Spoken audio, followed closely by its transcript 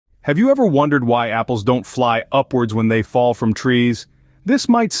Have you ever wondered why apples don't fly upwards when they fall from trees? This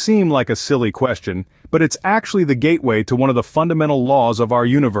might seem like a silly question, but it's actually the gateway to one of the fundamental laws of our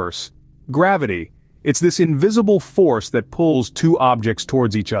universe. Gravity. It's this invisible force that pulls two objects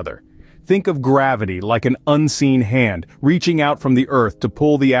towards each other. Think of gravity like an unseen hand, reaching out from the earth to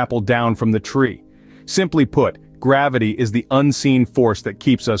pull the apple down from the tree. Simply put, gravity is the unseen force that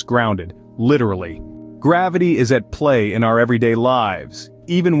keeps us grounded, literally. Gravity is at play in our everyday lives,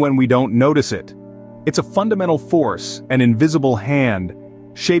 even when we don't notice it. It's a fundamental force, an invisible hand,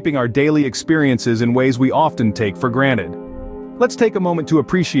 shaping our daily experiences in ways we often take for granted. Let's take a moment to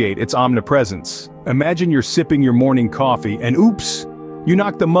appreciate its omnipresence. Imagine you're sipping your morning coffee and oops! You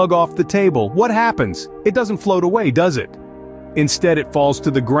knock the mug off the table. What happens? It doesn't float away, does it? Instead, it falls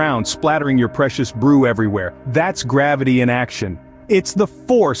to the ground, splattering your precious brew everywhere. That's gravity in action. It's the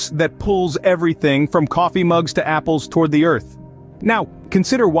force that pulls everything from coffee mugs to apples toward the earth. Now,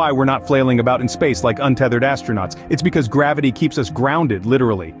 consider why we're not flailing about in space like untethered astronauts. It's because gravity keeps us grounded,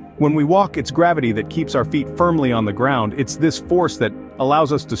 literally. When we walk, it's gravity that keeps our feet firmly on the ground. It's this force that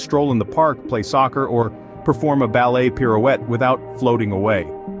allows us to stroll in the park, play soccer, or perform a ballet pirouette without floating away.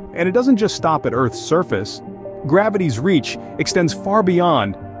 And it doesn't just stop at Earth's surface. Gravity's reach extends far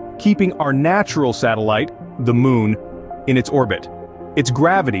beyond, keeping our natural satellite, the moon, in its orbit. It's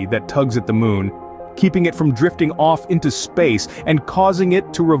gravity that tugs at the moon, keeping it from drifting off into space and causing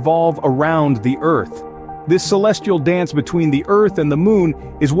it to revolve around the Earth. This celestial dance between the Earth and the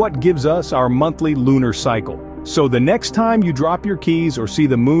moon is what gives us our monthly lunar cycle. So the next time you drop your keys or see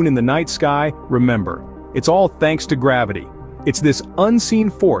the moon in the night sky, remember, it's all thanks to gravity. It's this unseen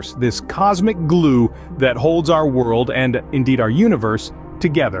force, this cosmic glue that holds our world and, indeed our universe,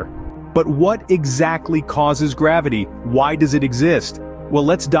 together. But what exactly causes gravity? Why does it exist? Well,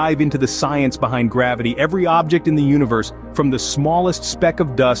 let's dive into the science behind gravity. Every object in the universe, from the smallest speck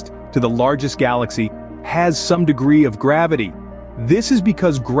of dust to the largest galaxy, has some degree of gravity. This is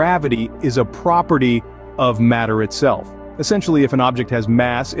because gravity is a property of matter itself. Essentially, if an object has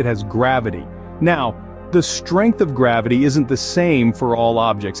mass, it has gravity. Now, the strength of gravity isn't the same for all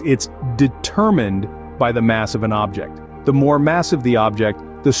objects. It's determined by the mass of an object. The more massive the object,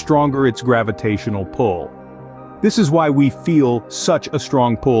 the stronger its gravitational pull. This is why we feel such a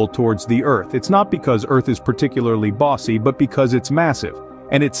strong pull towards the Earth. It's not because Earth is particularly bossy, but because it's massive,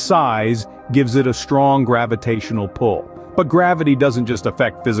 and its size gives it a strong gravitational pull. But gravity doesn't just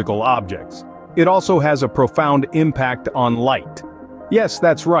affect physical objects. It also has a profound impact on light. Yes,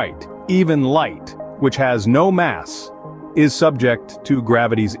 that's right, even light, which has no mass, is subject to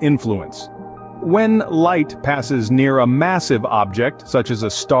gravity's influence. When light passes near a massive object, such as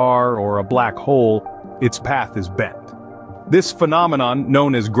a star or a black hole, its path is bent. This phenomenon,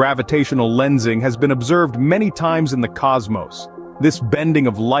 known as gravitational lensing, has been observed many times in the cosmos. This bending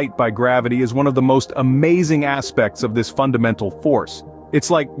of light by gravity is one of the most amazing aspects of this fundamental force. It's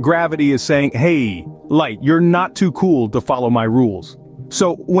like gravity is saying, hey, light, you're not too cool to follow my rules.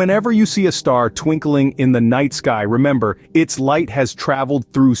 So, whenever you see a star twinkling in the night sky, remember, its light has traveled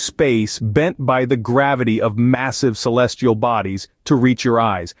through space bent by the gravity of massive celestial bodies to reach your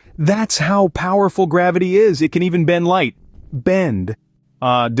eyes. That's how powerful gravity is. It can even bend light. Bend.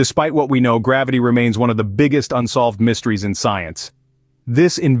 Despite what we know, gravity remains one of the biggest unsolved mysteries in science.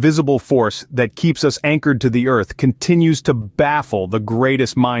 This invisible force that keeps us anchored to the Earth continues to baffle the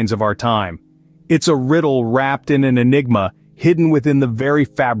greatest minds of our time. It's a riddle wrapped in an enigma, hidden within the very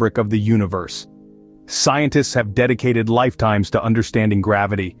fabric of the universe. Scientists have dedicated lifetimes to understanding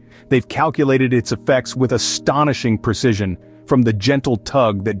gravity. They've calculated its effects with astonishing precision, from the gentle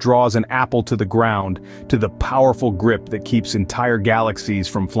tug that draws an apple to the ground, to the powerful grip that keeps entire galaxies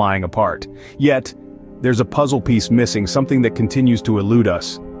from flying apart. Yet, there's a puzzle piece missing, something that continues to elude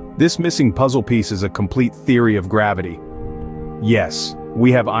us. This missing puzzle piece is a complete theory of gravity. Yes,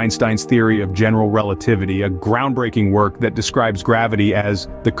 we have Einstein's theory of general relativity, a groundbreaking work that describes gravity as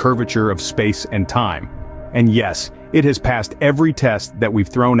the curvature of space and time. And yes, it has passed every test that we've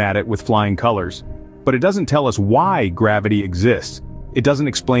thrown at it with flying colors. But it doesn't tell us why gravity exists. It doesn't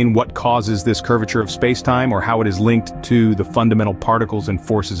explain what causes this curvature of space-time or how it is linked to the fundamental particles and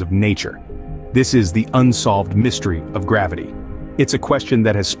forces of nature. This is the unsolved mystery of gravity. It's a question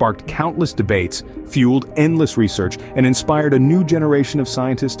that has sparked countless debates, fueled endless research, and inspired a new generation of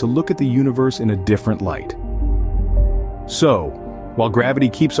scientists to look at the universe in a different light. So, while gravity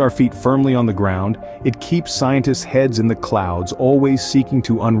keeps our feet firmly on the ground, it keeps scientists' heads in the clouds, always seeking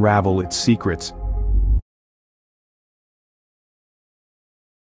to unravel its secrets.